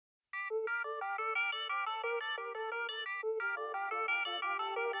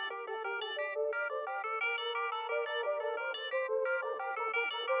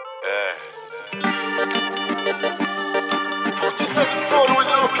47 سول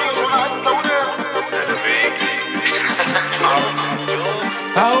واللوكي جماعة التوير.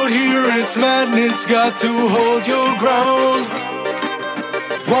 Out here it's madness, got to hold your ground.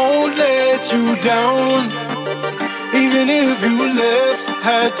 Won't let you down. Even if you left,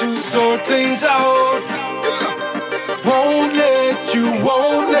 had to sort things out. Won't let you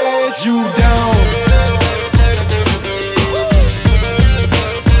down.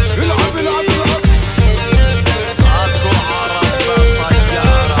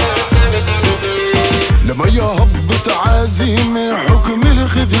 لما يهبط عزيمة حكم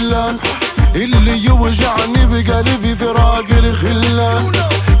الخذلان اللي يوجعني بقلبي فراق الخلان.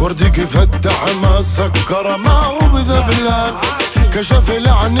 ودرك فتح ما سكر ما هو بذبلان. كشف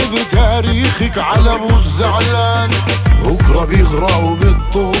لعنة بتاريخك على الزعلان. بكرة بيغرق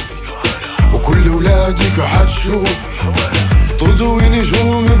وبتطوفي وكل ولادك حتشوفي. تضوي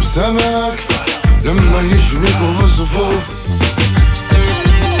نجوم بسماكي لما يشبكوا بصفوفك.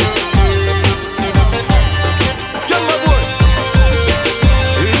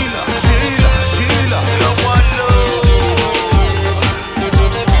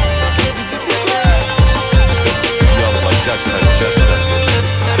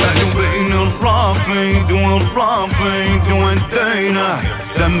 والرافد ودينا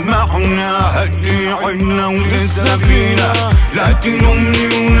سمعنا هدي عنا وللسفينة. لا تلومني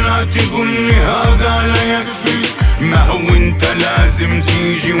ولا تقولي هذا لا يكفي. ما هو انت لازم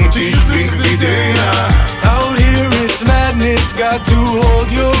تيجي وتشبك بدينا. Out here it's madness, got to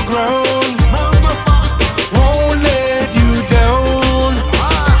hold your ground. Won't let you down.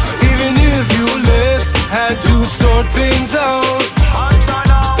 Even if you left, had to sort things out.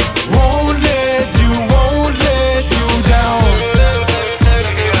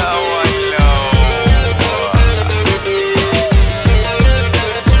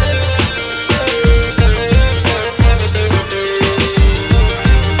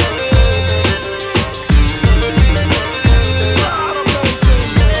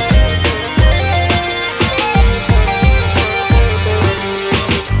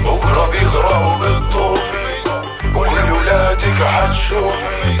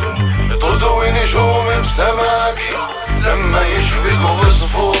 حتشوفي تضوي نجوم بسماكي لما يشبكوا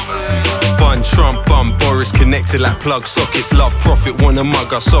بصفوفك. Bun Trump Bun Boris connected like plug sockets. Love profit, wanna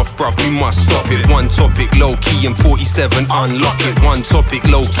mug us off, bruv, we must stop it. One topic, low-key and 47, unlock it. One topic,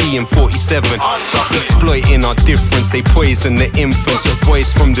 low-key and 47, exploiting our difference. They poison the infants, a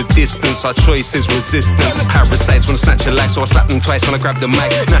voice from the distance. Our choice is resistance. Parasites wanna snatch your life, so I slap them twice when I grab the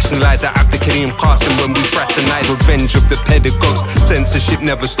mic. Nationalize our Abdikarim Qasim when we fraternize. Revenge of the pedagogues, censorship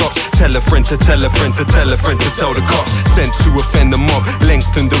never stops. Tell a friend to tell a friend to tell a friend to tell the cops. Sent to offend the mob,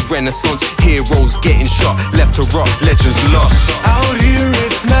 lengthen the renaissance. Heroes getting shot, left to rot, legends lost. Out here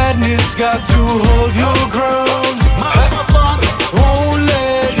it's madness, got to hold your ground.